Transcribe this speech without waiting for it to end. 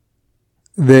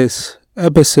This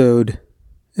episode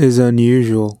is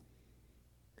unusual.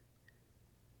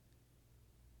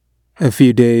 A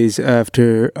few days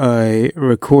after I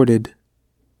recorded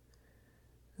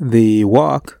the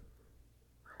walk,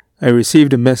 I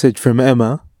received a message from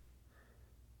Emma,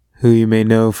 who you may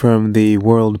know from the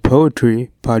World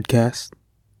Poetry podcast.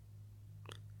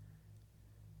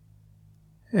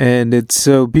 And it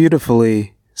so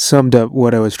beautifully summed up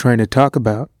what I was trying to talk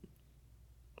about.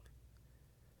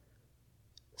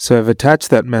 So I've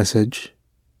attached that message,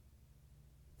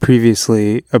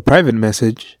 previously a private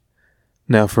message,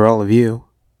 now for all of you,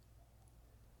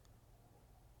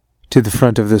 to the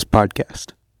front of this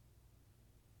podcast.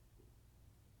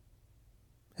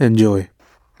 Enjoy.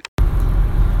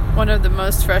 One of the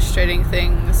most frustrating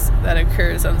things that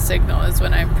occurs on Signal is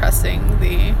when I'm pressing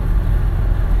the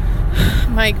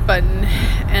mic button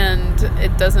and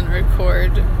it doesn't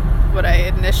record what I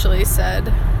initially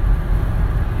said.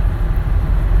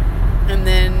 And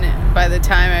then by the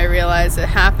time I realize it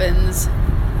happens,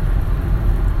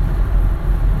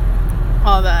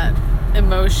 all that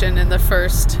emotion in the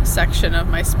first section of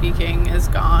my speaking is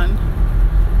gone,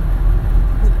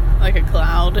 like a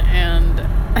cloud, and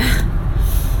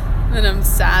then I'm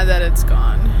sad that it's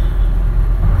gone.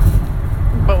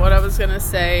 But what I was gonna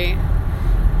say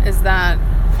is that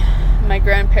my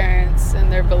grandparents and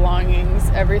their belongings,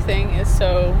 everything is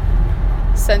so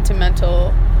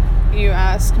sentimental. You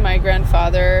ask my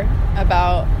grandfather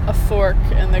about a fork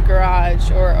in the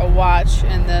garage or a watch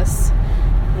in this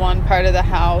one part of the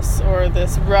house or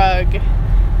this rug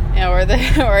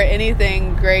or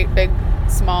anything great, big,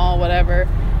 small, whatever,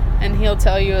 and he'll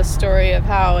tell you a story of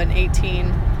how in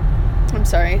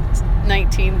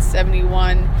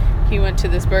 1971 he went to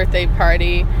this birthday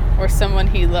party where someone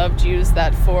he loved used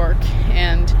that fork,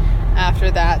 and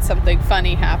after that something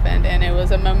funny happened, and it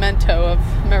was a memento of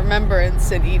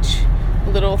remembrance, and each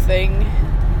little thing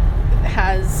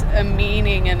has a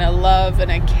meaning and a love and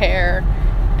a care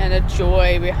and a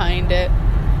joy behind it.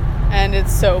 And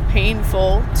it's so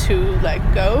painful to let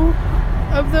go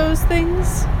of those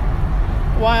things.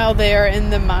 While they are in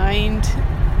the mind,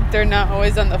 they're not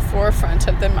always on the forefront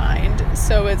of the mind.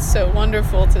 So it's so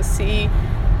wonderful to see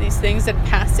these things in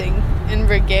passing and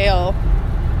regale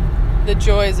the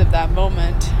joys of that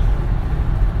moment.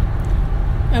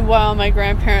 And while my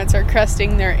grandparents are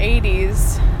cresting their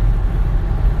 80s,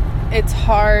 it's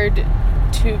hard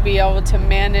to be able to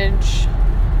manage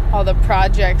all the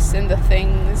projects and the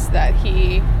things that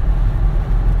he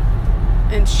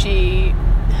and she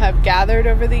have gathered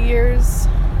over the years.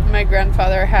 My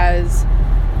grandfather has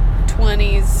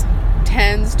 20s,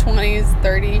 10s, 20s,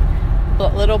 30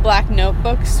 little black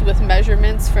notebooks with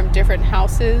measurements from different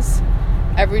houses.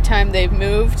 Every time they've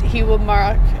moved, he will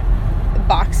mark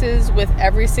boxes with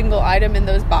every single item in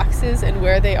those boxes and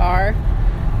where they are.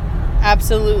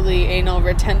 Absolutely anal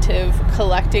retentive,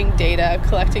 collecting data,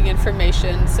 collecting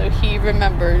information, so he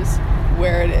remembers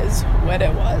where it is, when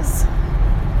it was.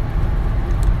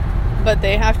 But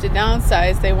they have to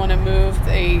downsize. They want to move.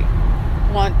 They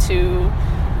want to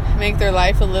make their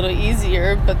life a little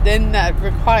easier, but then that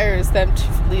requires them to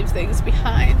leave things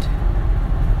behind.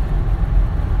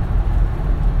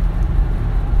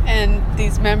 And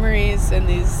these memories and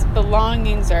these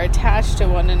belongings are attached to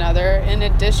one another, in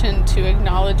addition to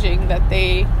acknowledging that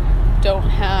they don't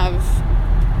have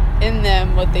in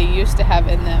them what they used to have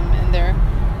in them, and they're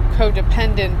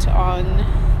codependent on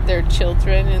their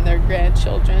children and their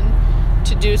grandchildren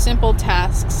to do simple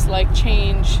tasks like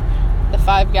change the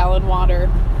 5-gallon water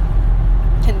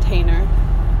container.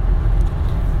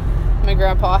 My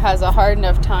grandpa has a hard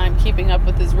enough time keeping up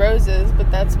with his roses, but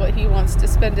that's what he wants to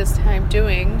spend his time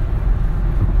doing.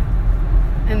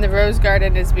 And the rose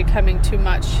garden is becoming too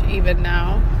much even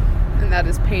now, and that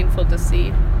is painful to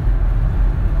see,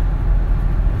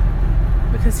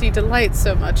 because he delights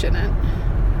so much in it.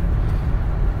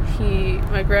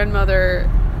 My grandmother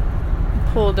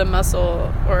pulled a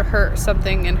muscle or hurt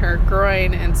something in her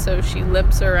groin, and so she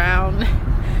limps around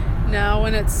now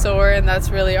when it's sore, and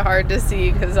that's really hard to see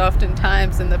because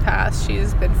oftentimes in the past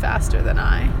she's been faster than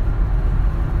I.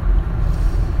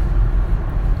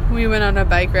 We went on a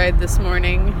bike ride this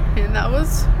morning, and that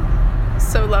was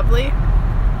so lovely.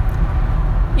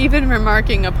 Even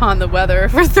remarking upon the weather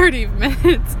for 30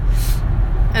 minutes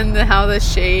and how the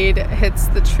shade hits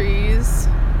the trees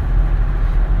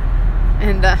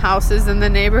and the houses in the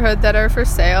neighborhood that are for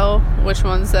sale, which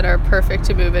ones that are perfect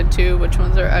to move into, which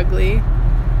ones are ugly,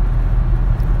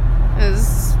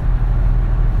 is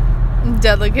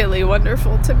delicately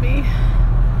wonderful to me.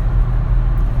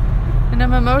 And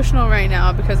I'm emotional right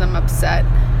now because I'm upset.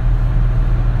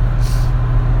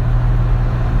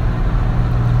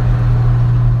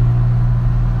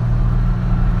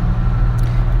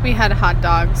 We had hot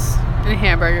dogs and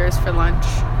hamburgers for lunch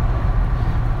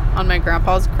on my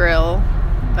grandpa's grill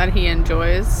that he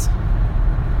enjoys.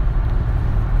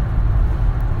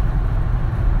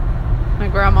 My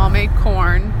grandma made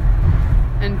corn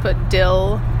and put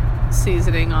dill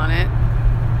seasoning on it.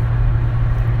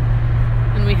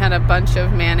 And we had a bunch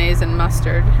of mayonnaise and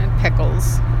mustard and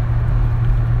pickles.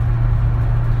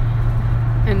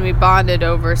 And we bonded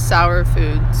over sour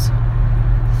foods.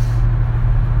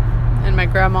 And my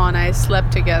grandma and I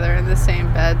slept together in the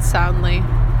same bed soundly,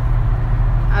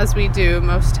 as we do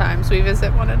most times we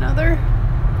visit one another.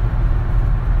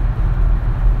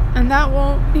 And that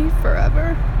won't be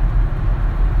forever.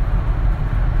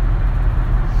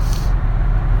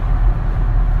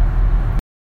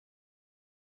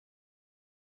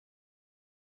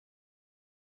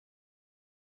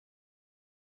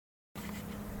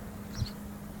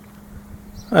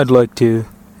 I'd like to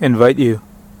invite you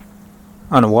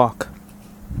on a walk.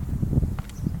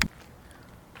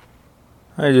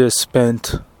 I just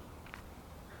spent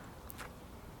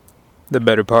the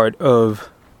better part of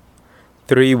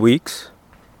 3 weeks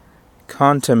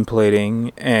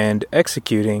contemplating and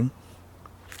executing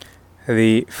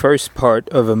the first part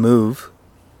of a move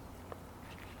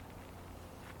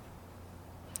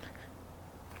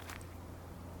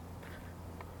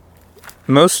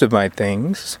most of my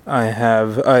things I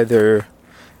have either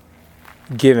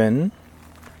given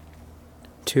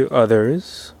to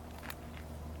others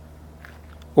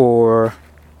or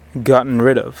gotten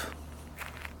rid of.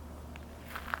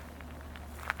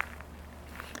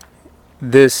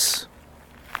 This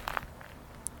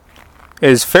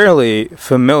is fairly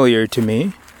familiar to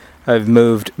me. I've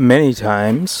moved many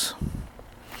times,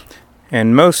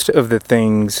 and most of the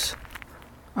things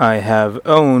I have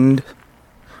owned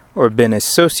or been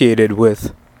associated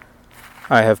with,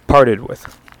 I have parted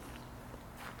with.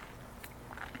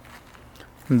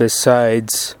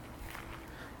 Besides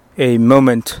a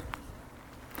moment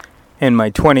in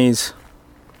my 20s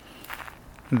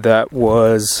that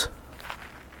was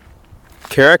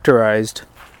characterized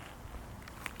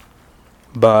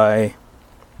by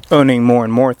owning more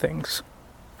and more things,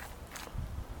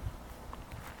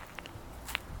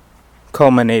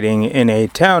 culminating in a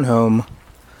townhome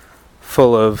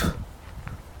full of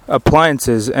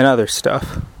appliances and other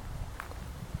stuff.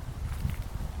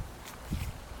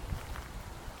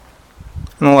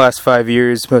 In the last 5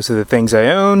 years, most of the things I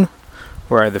own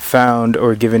were either found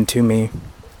or given to me,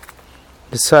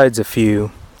 besides a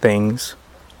few things.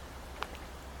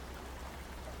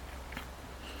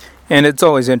 And it's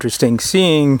always interesting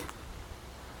seeing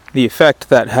the effect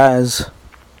that has.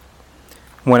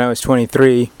 When I was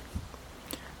 23,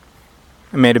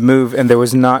 I made a move and there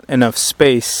was not enough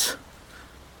space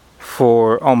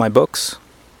for all my books.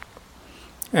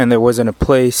 And there wasn't a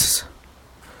place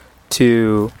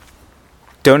to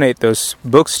donate those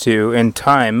books to in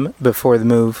time before the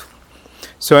move.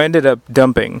 So I ended up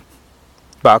dumping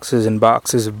boxes and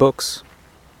boxes of books.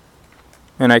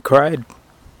 And I cried.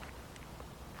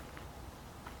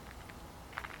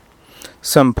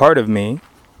 Some part of me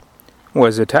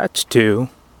was attached to,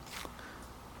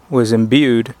 was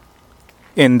imbued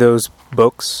in those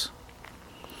books,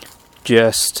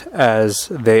 just as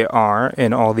they are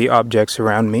in all the objects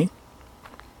around me.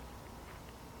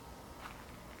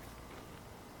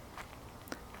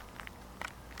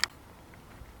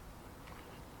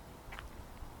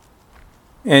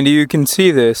 And you can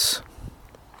see this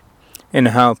in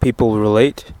how people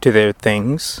relate to their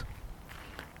things.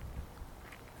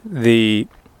 The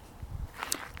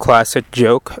classic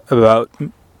joke about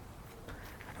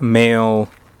male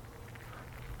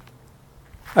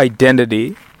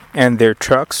identity and their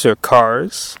trucks or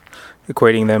cars,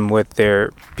 equating them with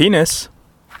their penis,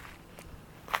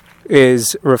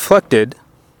 is reflected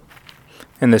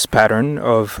in this pattern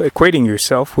of equating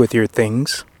yourself with your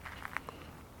things,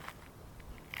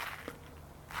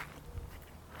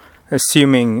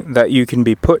 assuming that you can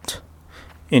be put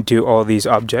into all these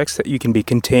objects, that you can be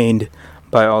contained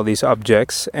by all these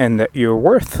objects, and that your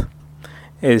worth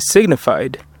is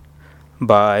signified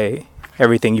by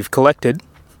everything you've collected,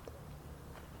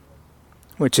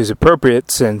 which is appropriate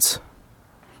since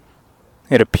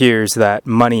it appears that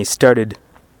money started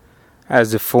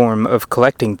as a form of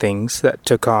collecting things that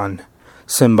took on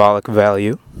symbolic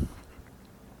value.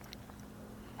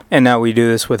 And now we do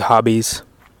this with hobbies.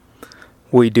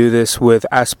 We do this with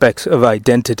aspects of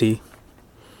identity.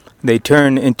 They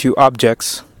turn into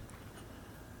objects,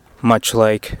 much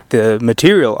like the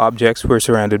material objects we're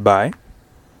surrounded by,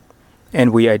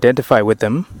 and we identify with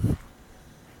them,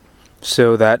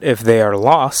 so that if they are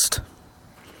lost,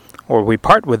 or we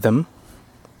part with them,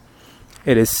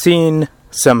 it is seen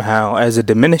somehow as a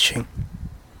diminishing.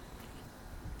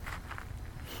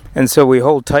 And so we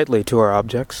hold tightly to our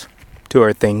objects, to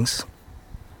our things.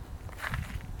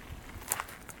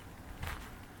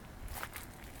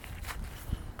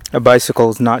 A bicycle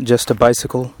is not just a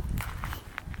bicycle.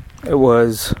 It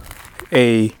was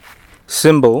a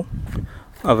symbol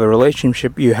of a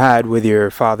relationship you had with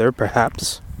your father,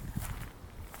 perhaps,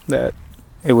 that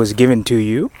it was given to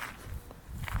you.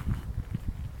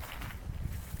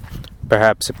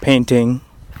 Perhaps a painting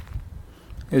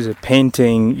is a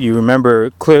painting you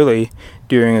remember clearly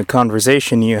during a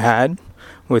conversation you had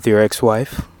with your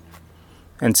ex-wife,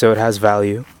 and so it has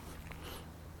value.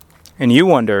 And you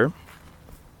wonder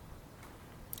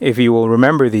if you will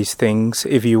remember these things,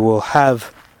 if you will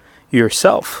have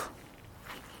yourself,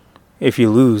 if you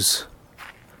lose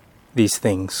these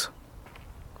things,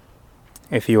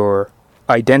 if your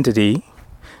identity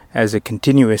as a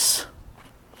continuous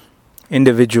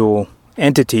individual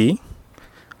entity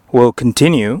will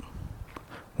continue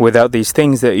without these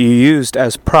things that you used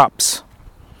as props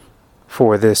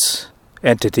for this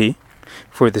entity,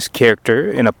 for this character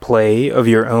in a play of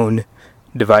your own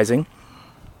devising.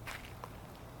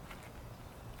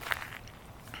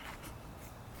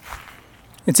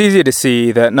 It's easy to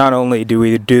see that not only do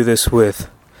we do this with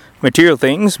material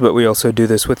things, but we also do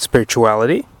this with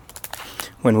spirituality.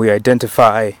 When we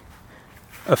identify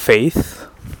a faith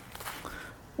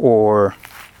or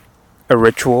a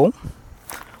ritual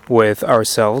with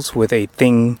ourselves, with a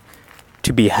thing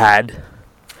to be had,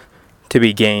 to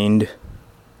be gained,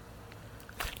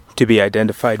 to be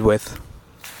identified with,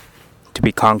 to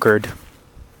be conquered.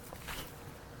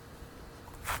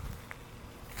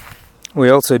 We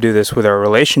also do this with our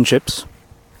relationships.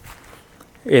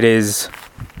 It is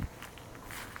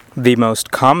the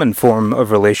most common form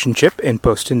of relationship in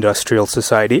post-industrial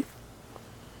society.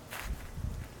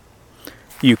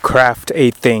 You craft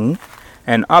a thing,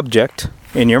 an object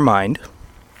in your mind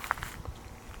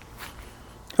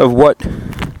of what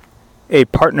a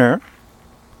partner,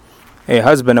 a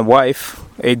husband, a wife,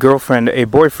 a girlfriend, a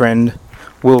boyfriend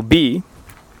will be,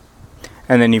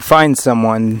 and then you find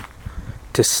someone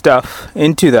to stuff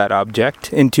into that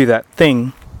object, into that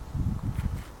thing,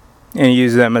 and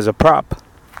use them as a prop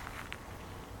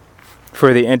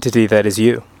for the entity that is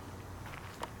you.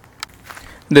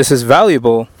 This is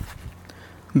valuable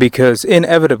because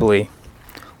inevitably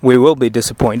we will be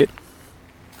disappointed,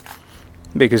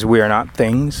 because we are not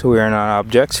things, we are not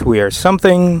objects, we are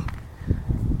something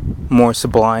more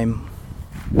sublime,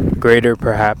 greater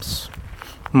perhaps,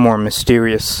 more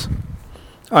mysterious,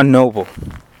 unknowable.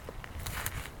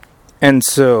 And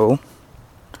so,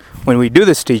 when we do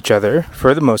this to each other,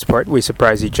 for the most part, we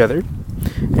surprise each other.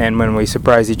 And when we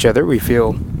surprise each other, we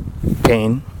feel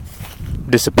pain,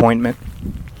 disappointment,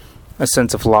 a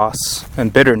sense of loss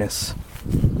and bitterness.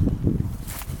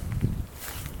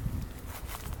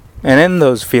 And in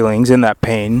those feelings, in that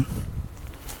pain,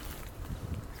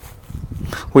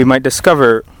 we might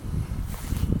discover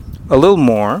a little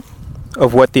more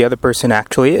of what the other person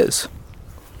actually is.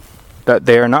 That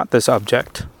they are not this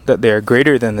object, that they are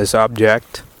greater than this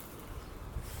object.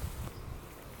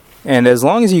 And as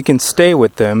long as you can stay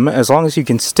with them, as long as you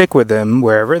can stick with them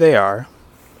wherever they are,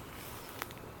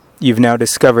 you've now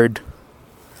discovered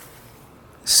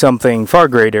something far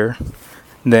greater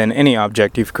than any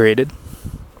object you've created.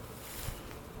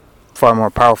 Far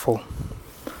more powerful,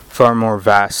 far more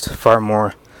vast, far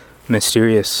more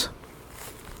mysterious.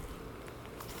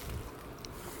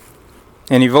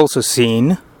 And you've also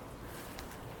seen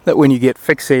that when you get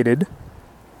fixated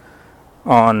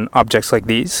on objects like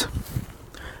these,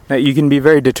 that you can be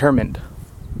very determined.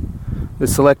 The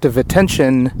selective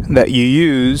attention that you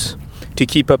use to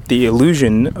keep up the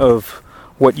illusion of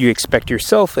what you expect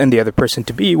yourself and the other person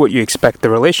to be, what you expect the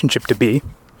relationship to be,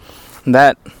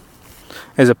 that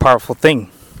is a powerful thing.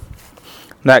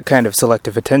 That kind of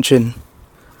selective attention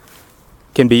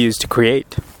can be used to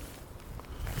create.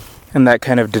 And that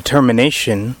kind of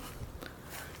determination,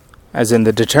 as in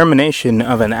the determination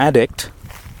of an addict,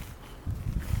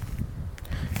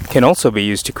 can also be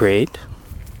used to create.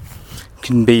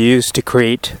 Can be used to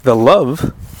create the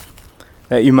love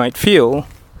that you might feel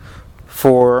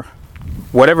for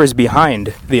whatever's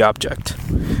behind the object.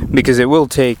 Because it will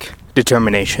take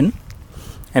determination,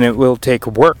 and it will take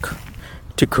work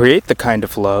to create the kind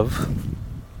of love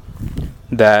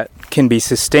that can be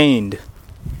sustained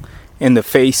in the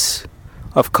face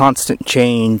of constant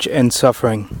change and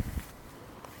suffering.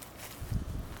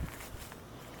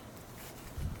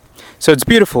 So it's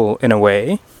beautiful in a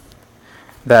way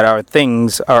that our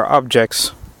things, our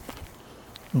objects,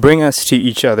 bring us to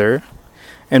each other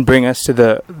and bring us to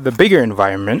the bigger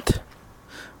environment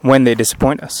when they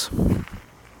disappoint us.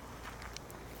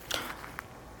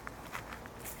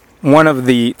 One of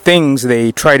the things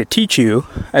they try to teach you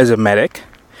as a medic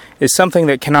is something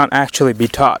that cannot actually be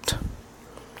taught.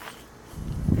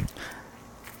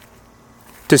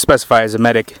 To specify, as a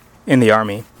medic in the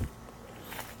Army,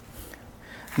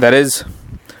 that is,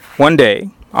 one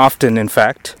day, often in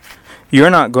fact,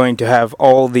 you're not going to have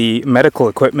all the medical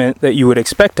equipment that you would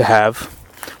expect to have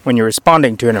when you're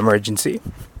responding to an emergency.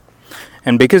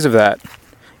 And because of that,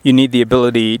 you need the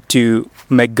ability to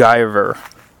MacGyver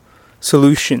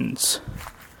solutions,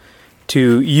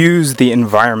 to use the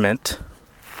environment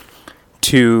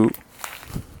to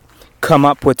come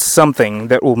up with something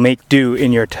that will make do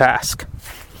in your task.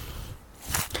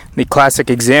 The classic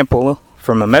example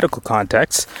from a medical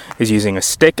context is using a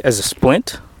stick as a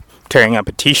splint, tearing up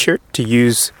a t-shirt to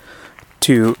use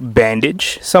to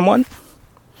bandage someone.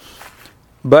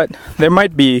 But there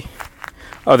might be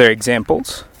other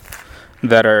examples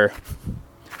that are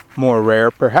more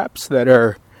rare, perhaps, that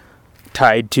are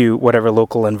tied to whatever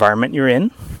local environment you're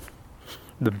in.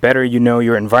 The better you know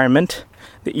your environment,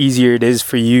 the easier it is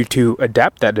for you to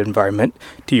adapt that environment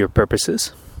to your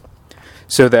purposes.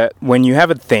 So that when you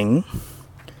have a thing,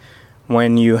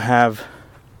 when you have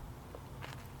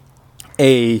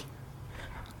a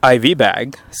IV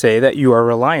bag, say, that you are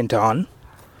reliant on,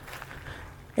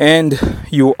 and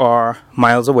you are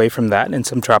miles away from that in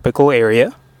some tropical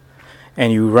area,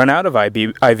 and you run out of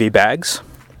IV bags,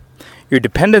 your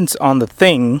dependence on the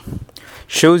thing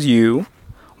shows you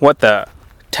what the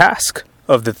task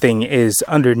of the thing is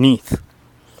underneath.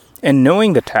 And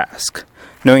knowing the task,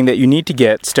 knowing that you need to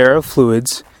get sterile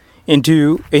fluids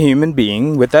into a human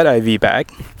being with that IV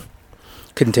bag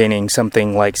containing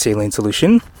something like saline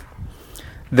solution,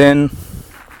 then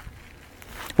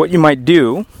what you might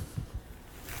do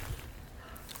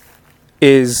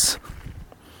is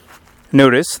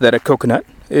notice that a coconut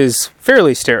is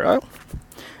fairly sterile,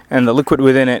 and the liquid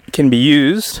within it can be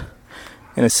used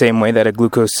in the same way that a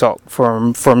glucose salt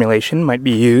formulation might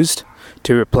be used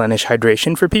to replenish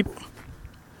hydration for people.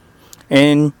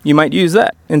 And you might use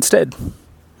that instead,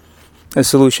 a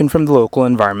solution from the local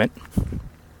environment,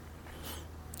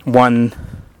 one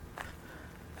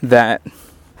that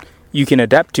you can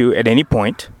adapt to at any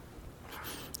point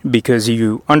because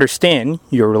you understand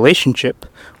your relationship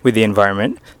with the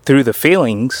environment through the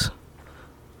failings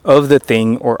of the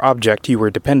thing or object you were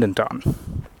dependent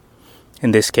on.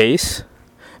 In this case,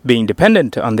 being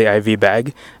dependent on the IV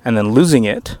bag and then losing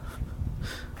it,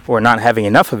 or not having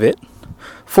enough of it,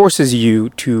 forces you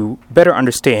to better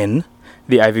understand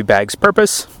the IV bag's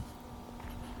purpose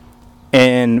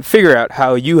and figure out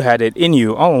how you had it in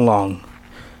you all along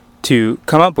to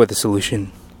come up with a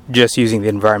solution just using the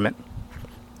environment.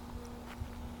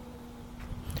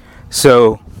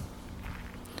 So,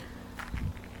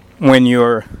 when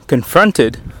you're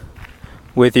confronted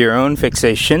with your own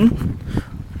fixation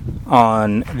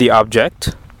on the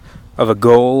object of a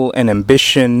goal, an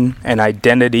ambition, an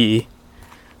identity,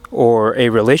 or a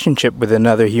relationship with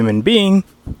another human being,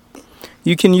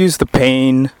 you can use the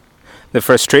pain, the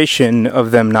frustration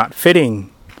of them not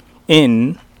fitting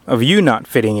in, of you not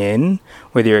fitting in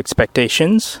with your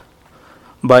expectations,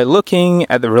 by looking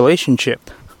at the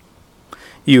relationship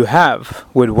you have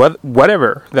with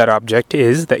whatever that object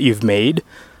is that you've made,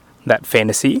 that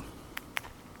fantasy,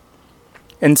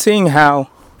 and seeing how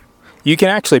you can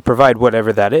actually provide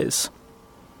whatever that is.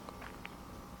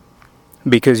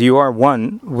 Because you are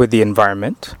one with the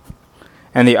environment,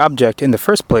 and the object in the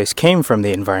first place came from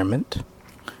the environment,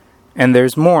 and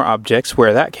there's more objects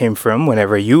where that came from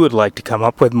whenever you would like to come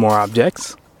up with more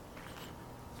objects.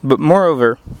 But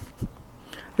moreover,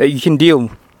 that you can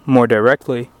deal more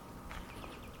directly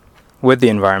with the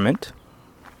environment.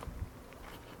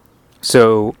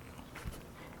 So,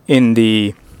 in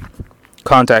the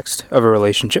context of a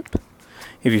relationship,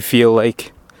 if you feel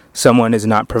like someone is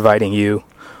not providing you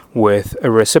with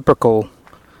a reciprocal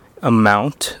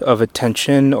amount of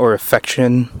attention or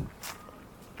affection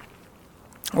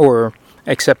or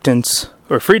acceptance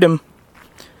or freedom,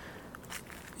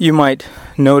 you might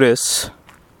notice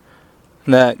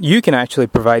that you can actually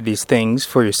provide these things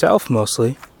for yourself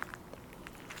mostly,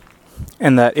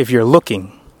 and that if you're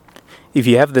looking, if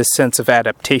you have this sense of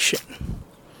adaptation,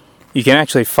 you can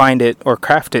actually find it or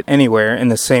craft it anywhere, in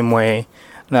the same way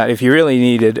that if you really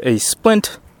needed a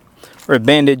splint or a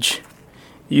bandage,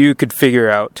 you could figure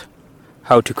out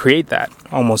how to create that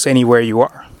almost anywhere you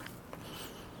are.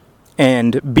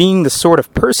 And being the sort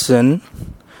of person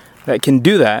that can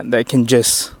do that, that can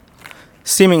just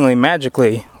seemingly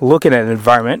magically look at an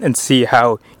environment and see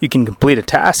how you can complete a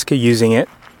task using it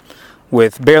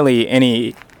with barely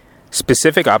any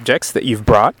specific objects that you've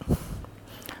brought,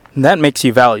 that makes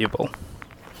you valuable.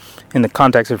 In the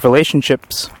context of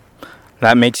relationships,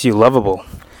 that makes you lovable.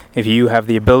 If you have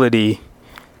the ability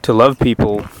to love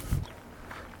people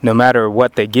no matter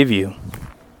what they give you.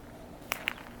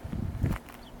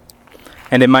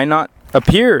 And it might not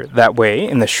appear that way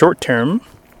in the short term,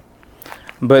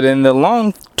 but in the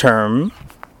long term,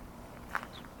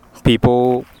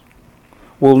 people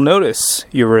will notice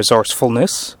your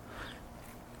resourcefulness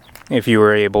if you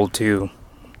are able to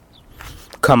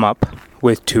come up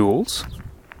with tools,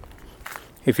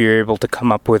 if you're able to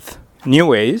come up with new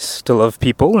ways to love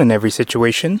people in every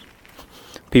situation.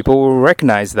 People will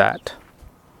recognize that,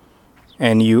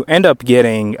 and you end up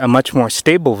getting a much more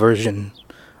stable version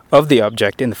of the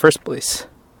object in the first place.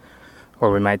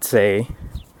 Or we might say,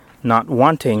 not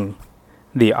wanting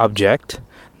the object,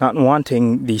 not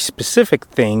wanting the specific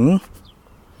thing,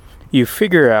 you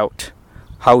figure out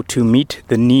how to meet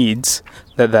the needs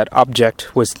that that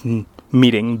object was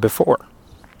meeting before.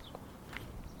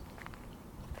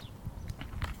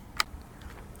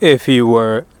 If you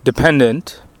were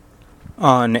dependent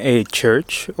on a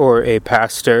church or a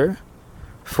pastor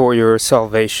for your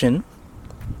salvation,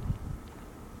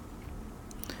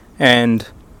 and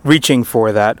reaching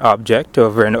for that object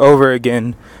over and over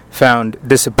again found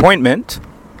disappointment,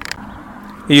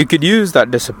 you could use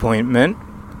that disappointment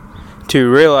to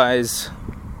realize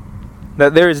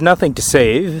that there is nothing to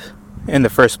save in the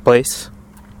first place,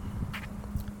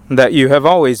 that you have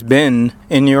always been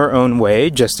in your own way,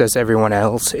 just as everyone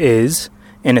else is,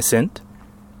 innocent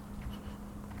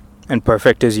and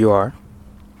perfect as you are,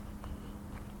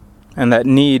 and that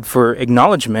need for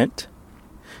acknowledgement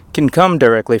can come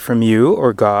directly from you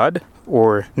or God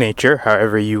or nature,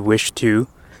 however you wish to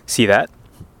see that.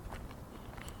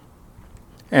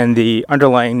 And the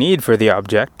underlying need for the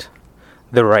object,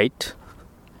 the right,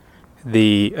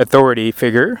 the authority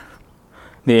figure,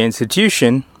 the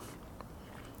institution,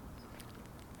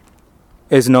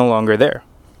 is no longer there.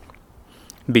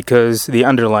 Because the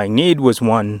underlying need was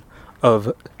one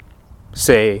of,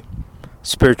 say,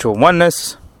 spiritual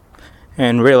oneness,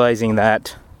 and realizing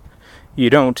that you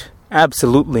don't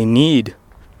absolutely need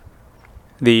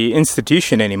the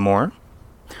institution anymore,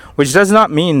 which does not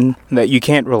mean that you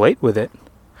can't relate with it.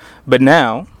 But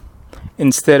now,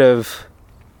 instead of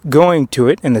going to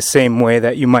it in the same way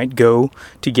that you might go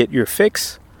to get your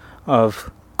fix of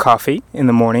coffee in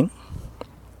the morning,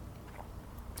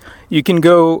 you can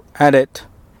go at it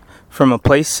from a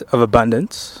place of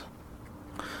abundance,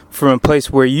 from a place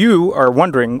where you are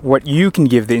wondering what you can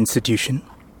give the institution,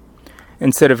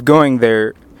 instead of going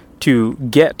there to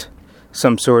get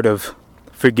some sort of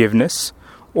forgiveness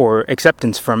or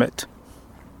acceptance from it.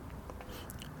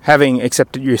 Having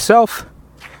accepted yourself,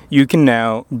 you can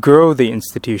now grow the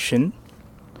institution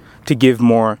to give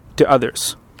more to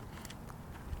others.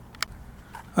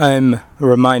 I'm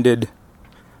reminded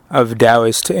of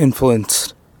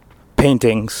Taoist-influenced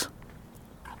paintings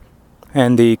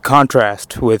and the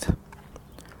contrast with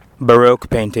Baroque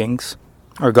paintings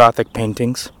or Gothic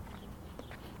paintings.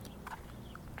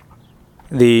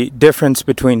 The difference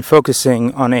between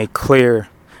focusing on a clear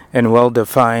and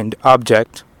well-defined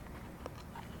object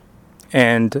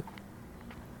and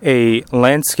a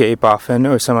landscape often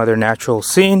or some other natural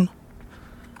scene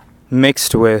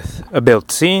mixed with a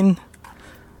built scene,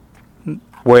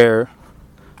 where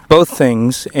both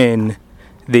things in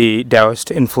the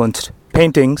Taoist-influenced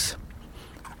paintings,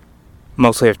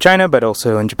 mostly of China but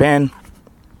also in Japan,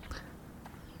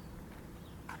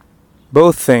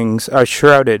 both things are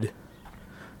shrouded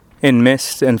in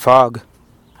mist and fog,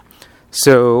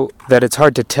 so that it's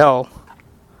hard to tell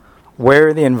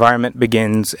where the environment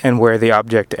begins and where the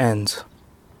object ends.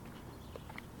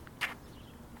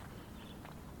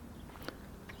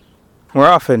 We're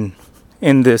often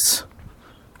in this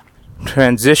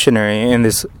in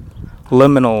this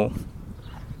liminal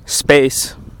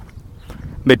space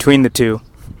between the two.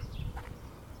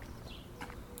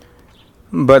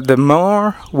 But the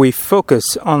more we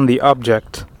focus on the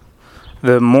object,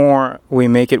 the more we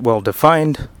make it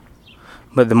well-defined,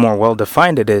 but the more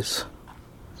well-defined it is,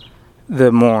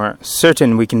 the more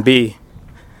certain we can be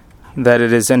that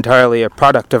it is entirely a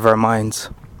product of our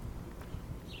minds.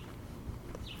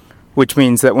 Which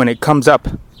means that when it comes up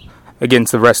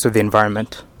against the rest of the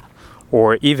environment,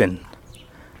 or even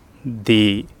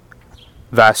the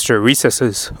vaster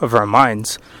recesses of our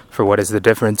minds, for what is the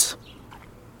difference,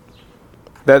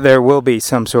 that there will be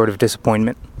some sort of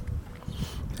disappointment.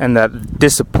 And that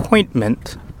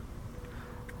disappointment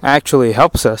actually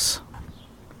helps us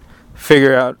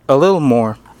figure out a little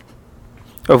more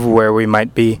of where we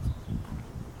might be.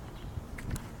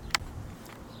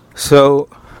 So,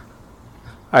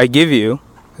 I give you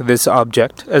this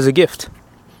object as a gift.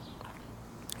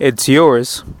 It's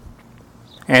yours,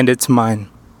 and it's mine.